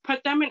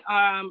 put them in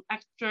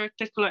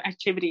extracurricular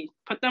activities.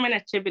 Put them in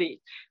activities.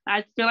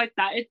 I feel like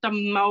that is the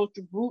most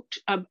root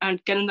of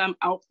getting them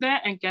out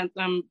there and get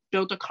them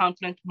build the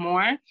confidence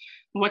more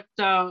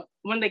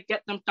when they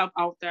get themselves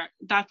out there.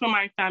 That's what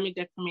my family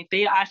did for me.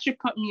 They actually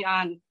put me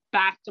on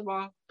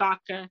basketball,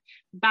 soccer,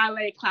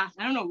 ballet class.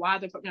 I don't know why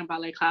they put me on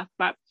ballet class,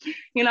 but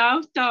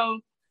so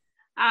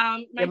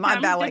my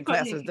ballet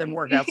classes didn't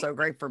work out so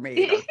great for me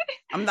either.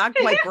 I'm not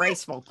quite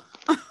graceful.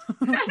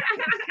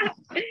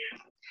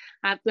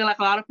 I feel like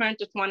a lot of parents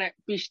just want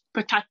to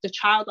protect the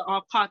child at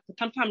all costs, but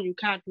sometimes you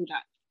can't do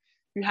that.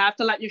 You have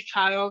to let your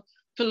child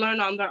to learn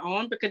on their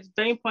own, because it's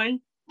very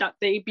important that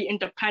they be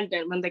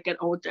independent when they get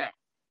older.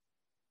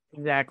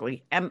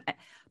 Exactly. And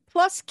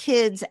plus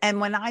kids, and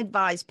when I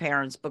advise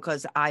parents,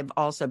 because I've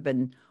also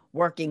been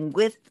working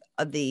with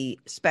the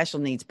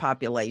special needs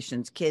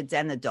populations, kids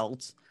and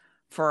adults,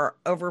 for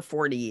over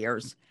 40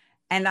 years.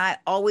 And I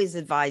always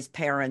advise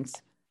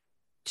parents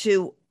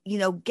to,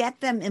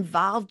 get them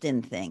involved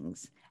in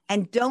things.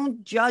 And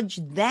don't judge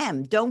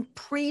them. Don't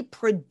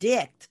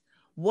pre-predict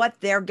what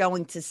they're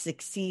going to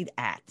succeed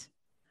at,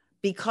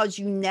 because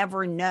you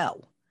never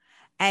know.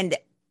 And,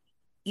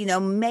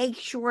 make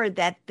sure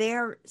that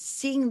they're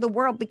seeing the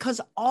world,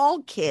 because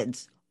all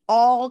kids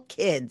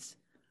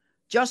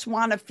just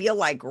want to feel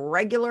like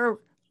regular,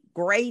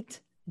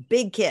 great,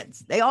 big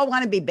kids. They all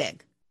want to be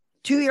big.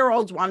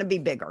 2-year-olds want to be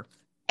bigger.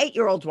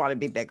 8-year-olds want to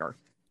be bigger.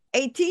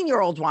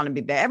 18-year-olds want to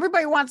be big.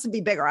 Everybody wants to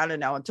be bigger. I don't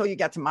know, until you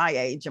get to my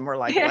age and we're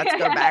like, let's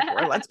go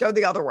backward. Let's go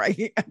the other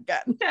way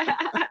again.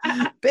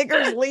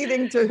 Bigger's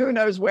leading to who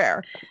knows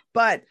where.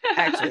 But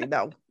actually,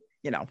 no,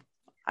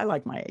 I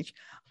like my age.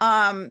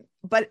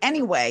 But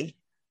anyway,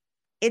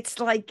 it's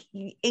like,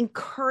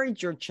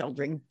 encourage your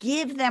children,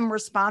 give them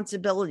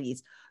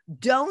responsibilities.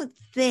 Don't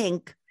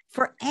think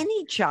for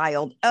any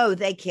child, oh,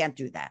 they can't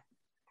do that.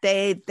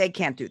 They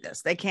can't do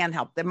this. They can't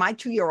help them. My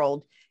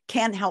 2-year-old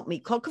can't help me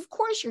cook. Of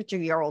course, your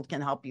 2-year-old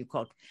can help you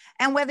cook.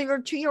 And whether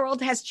your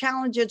 2-year-old has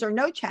challenges or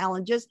no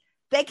challenges,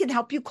 they can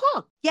help you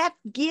cook. Yet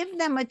give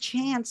them a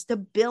chance to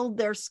build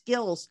their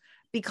skills,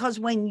 because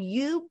when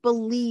you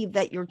believe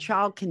that your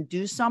child can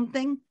do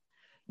something,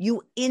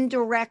 you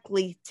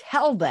indirectly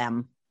tell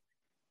them,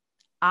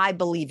 I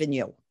believe in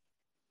you.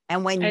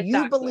 And when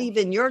you believe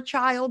in your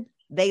child,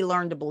 they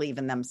learn to believe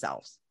in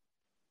themselves.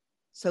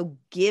 So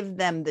give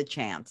them the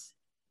chance.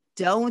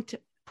 Don't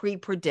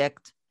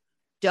pre-predict.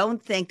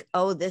 Don't think,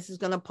 oh, this is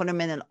going to put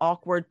them in an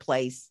awkward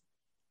place.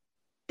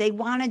 They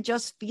want to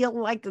just feel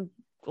like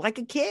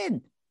a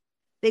kid.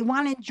 They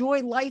want to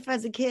enjoy life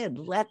as a kid.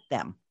 Let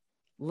them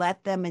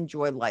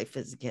enjoy life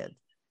as a kid.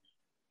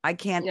 I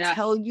can't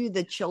tell you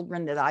the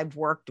children that I've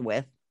worked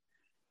with,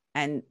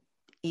 and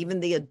even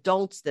the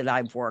adults that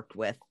I've worked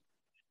with,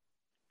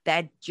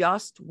 that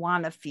just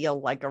want to feel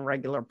like a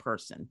regular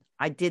person.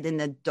 I did an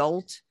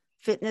adult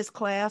fitness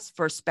class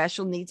for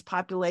special needs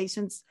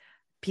populations,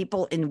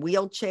 people in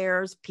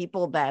wheelchairs,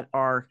 people that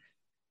are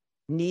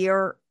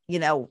near,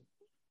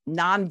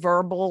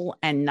 nonverbal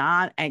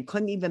and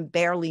couldn't even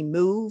barely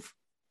move.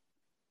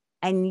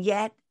 And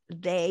yet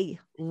they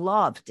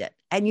loved it.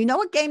 And you know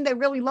what game they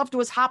really loved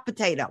was hot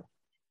potato.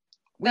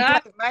 We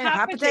played, right?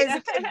 Hot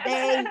potato.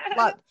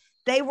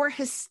 They were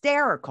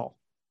hysterical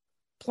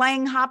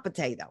playing hot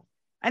potato.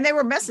 And they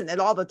were missing it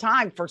all the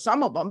time for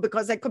some of them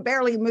because they could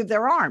barely move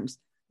their arms.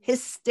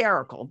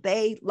 Hysterical.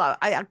 They love.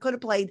 I could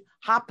have played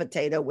hot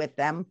potato with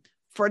them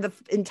for the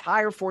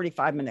entire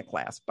 45-minute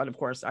class, but of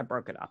course I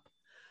broke it up.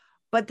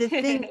 But the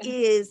thing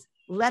is,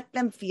 let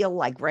them feel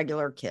like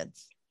regular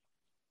kids.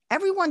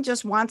 Everyone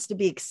just wants to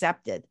be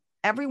accepted.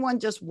 Everyone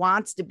just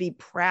wants to be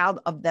proud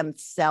of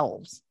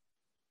themselves.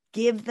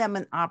 Give them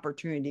an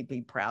opportunity to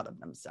be proud of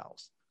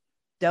themselves.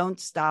 Don't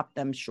stop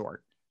them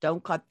short.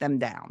 Don't cut them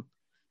down.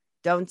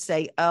 Don't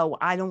say, oh,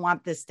 I don't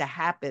want this to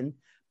happen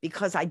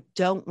because I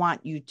don't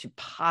want you to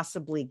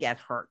possibly get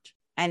hurt.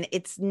 And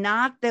it's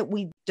not that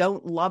we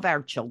don't love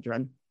our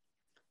children,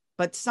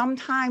 but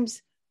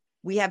sometimes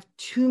we have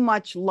too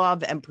much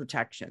love and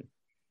protection.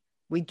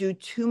 We do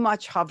too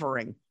much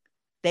hovering.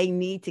 They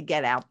need to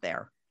get out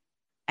there.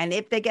 And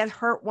if they get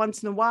hurt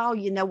once in a while,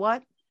 you know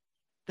what?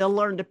 They'll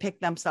learn to pick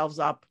themselves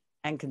up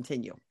and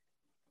continue.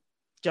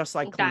 Just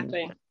like exactly.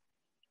 Kalina.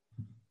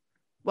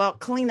 Well,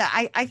 Kalina,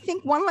 I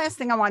think one last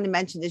thing I wanted to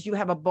mention is you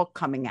have a book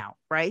coming out,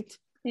 right?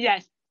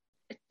 Yes.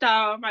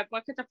 So my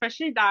book is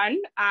officially done.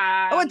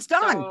 It's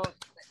done. So,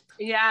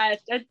 yes,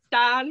 it's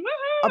done.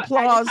 Woo-hoo!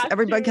 Applause.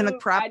 Everybody can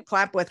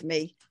clap with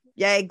me.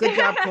 Yay. Good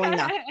job,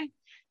 Kalina.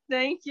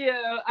 Thank you.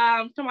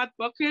 So my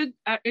book is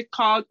it's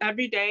called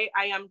Every Day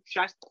I Am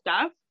Just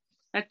Deaf.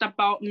 It's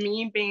about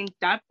me being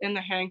deaf in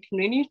the hearing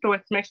community. So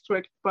it's mixed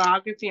with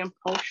biography and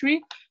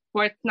poetry.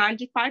 Where it's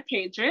 95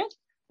 pages.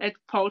 It's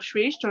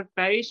poetry, so it's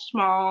very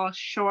small,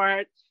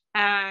 short.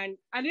 And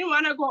I didn't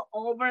want to go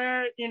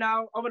over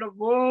the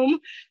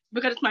room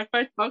because it's my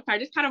first book. So I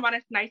just kind of want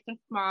it nice and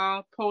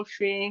small,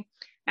 poetry.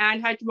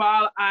 And as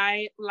well,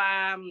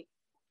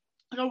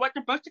 so what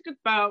the book is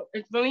about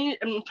is really,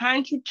 I'm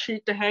trying to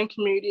teach the hearing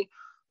community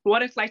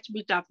what it's like to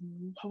be deaf.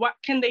 What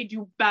can they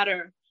do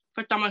better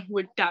for someone who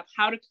is deaf?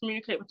 How to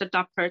communicate with a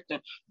deaf person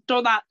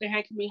so that the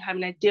hearing community have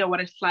an idea what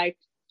it's like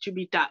to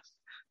be deaf.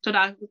 So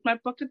that's what my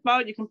book is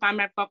about. You can find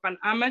my book on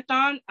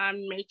Amazon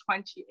on May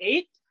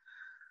 28th.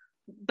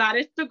 That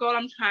is the goal.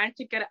 I'm trying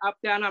to get it up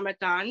there on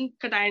Amazon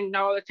because I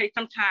know it takes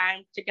some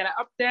time to get it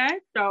up there.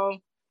 So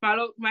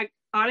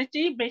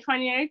honestly, May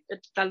 28th,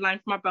 it's the deadline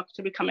for my book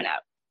to be coming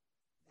out.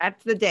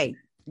 That's the date.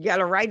 You got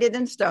to write it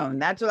in stone.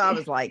 That's what I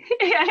was like.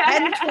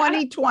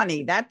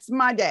 10/20/20. That's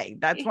my day.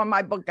 That's when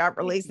my book got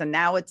released. And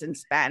now it's in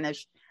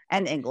Spanish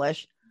and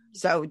English.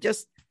 So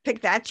just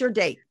pick, that's your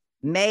date.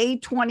 May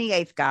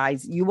 28th,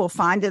 guys. You will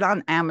find it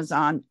on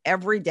Amazon.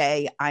 Every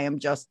Day I Am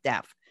Just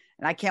Deaf.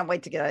 And I can't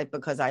wait to get it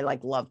because I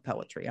love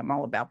poetry. I'm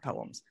all about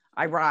poems.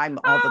 I rhyme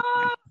all the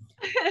time.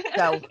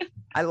 So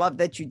I love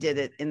that you did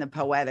it in the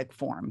poetic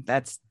form.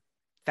 That's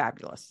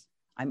fabulous.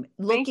 I'm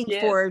looking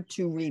forward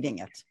to reading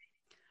it.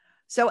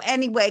 So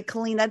anyway,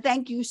 Kalina,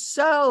 thank you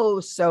so,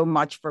 so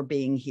much for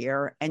being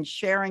here and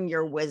sharing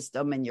your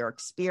wisdom and your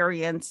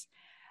experience.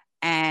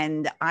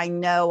 And I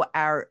know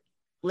our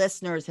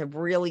listeners have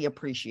really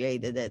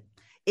appreciated it.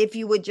 If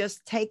you would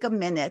just take a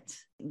minute,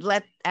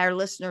 let our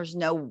listeners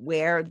know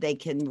where they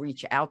can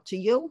reach out to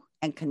you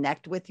and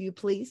connect with you,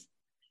 please.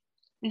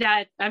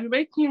 That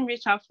everybody can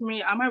reach out to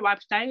me on my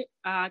website,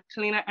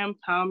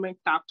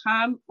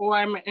 KalinaEmpowerment.com,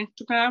 or my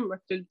Instagram,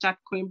 which is Deaf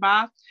Queen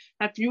Boss.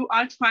 If you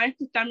are trying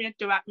to send me a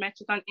direct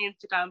message on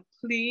Instagram,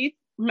 please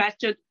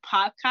message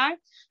podcast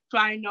so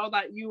I know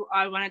that you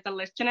are one of the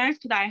listeners,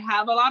 because I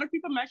have a lot of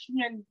people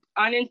messaging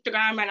on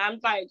Instagram, and I'm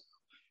like,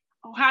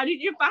 oh, how did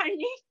you find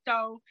me?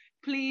 So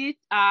please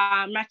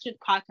message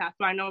podcast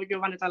so I know you're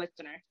one of the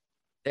listeners.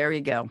 There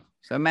you go.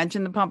 So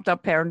mention the Pumped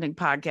Up Parenting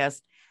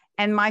Podcast.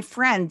 And my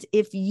friend,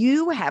 if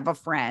you have a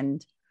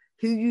friend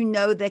who you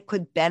know that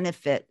could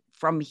benefit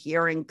from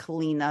hearing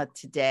Kalina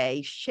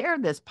today, share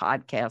this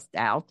podcast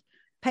out,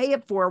 pay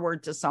it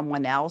forward to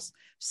someone else,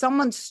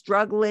 someone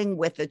struggling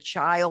with a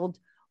child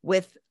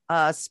with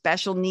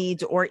special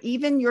needs, or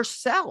even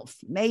yourself.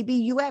 Maybe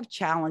you have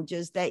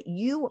challenges that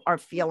you are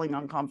feeling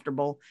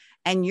uncomfortable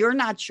and you're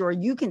not sure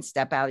you can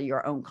step out of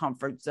your own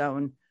comfort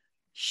zone.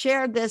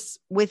 Share this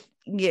with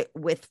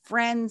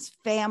friends,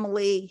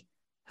 family,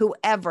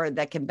 whoever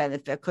that can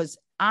benefit, because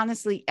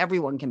honestly,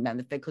 everyone can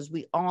benefit, because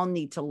we all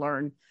need to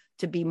learn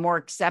to be more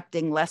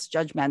accepting, less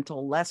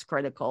judgmental, less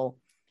critical,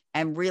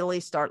 and really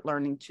start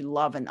learning to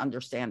love and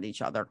understand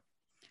each other.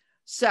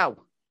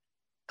 So,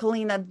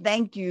 Kalina,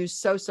 thank you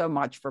so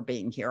much for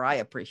being here. I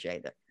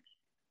appreciate it.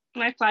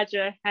 My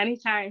pleasure.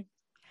 Anytime.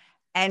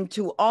 And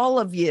to all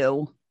of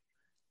you,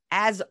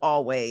 as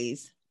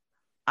always,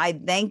 I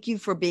thank you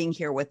for being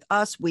here with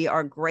us. We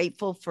are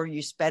grateful for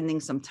you spending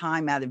some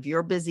time out of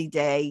your busy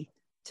day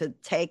to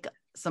take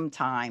some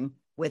time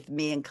with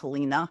me and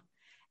Kalina.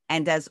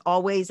 And as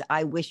always,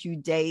 I wish you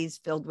days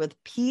filled with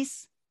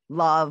peace,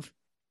 love,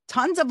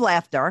 tons of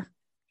laughter.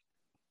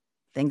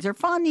 Things are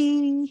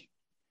funny.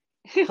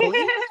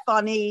 Kalina's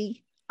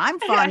funny. I'm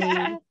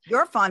funny.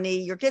 You're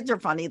funny. Your kids are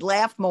funny.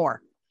 Laugh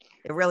more.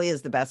 It really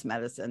is the best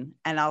medicine.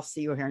 And I'll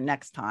see you here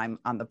next time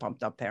on the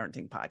Pumped Up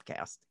Parenting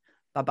Podcast.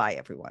 Bye-bye,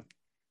 everyone.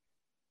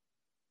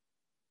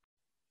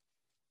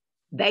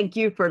 Thank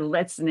you for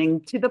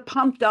listening to the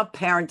Pumped Up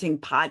Parenting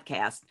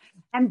Podcast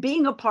and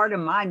being a part of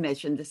my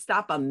mission to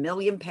stop 1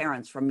 million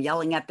parents from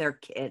yelling at their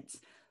kids.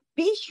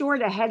 Be sure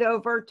to head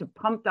over to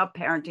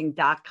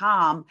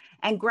pumpedupparenting.com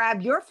and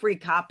grab your free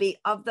copy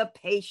of the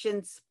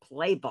Patience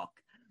Playbook.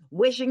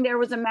 Wishing there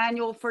was a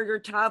manual for your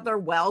toddler?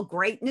 Well,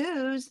 great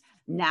news.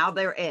 Now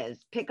there is.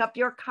 Pick up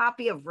your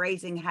copy of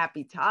Raising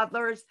Happy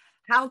Toddlers,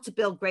 How to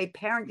Build Great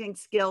Parenting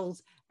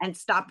Skills and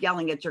Stop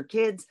Yelling at Your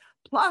Kids,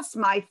 plus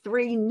my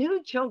 3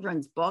 new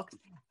children's books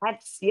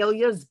at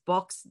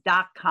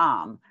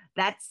celiasbooks.com.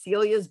 That's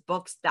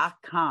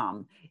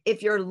celiasbooks.com.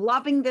 If you're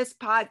loving this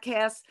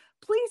podcast,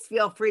 please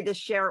feel free to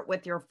share it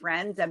with your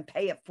friends and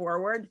pay it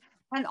forward.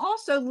 And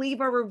also leave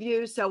a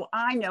review so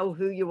I know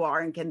who you are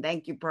and can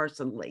thank you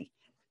personally.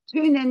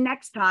 Tune in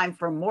next time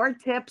for more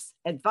tips,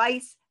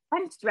 advice,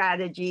 and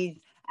strategies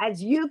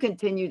as you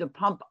continue to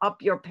pump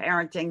up your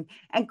parenting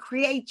and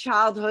create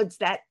childhoods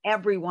that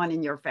everyone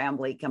in your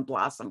family can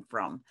blossom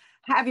from.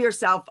 Have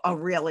yourself a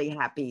really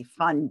happy,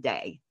 fun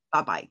day.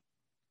 Bye-bye.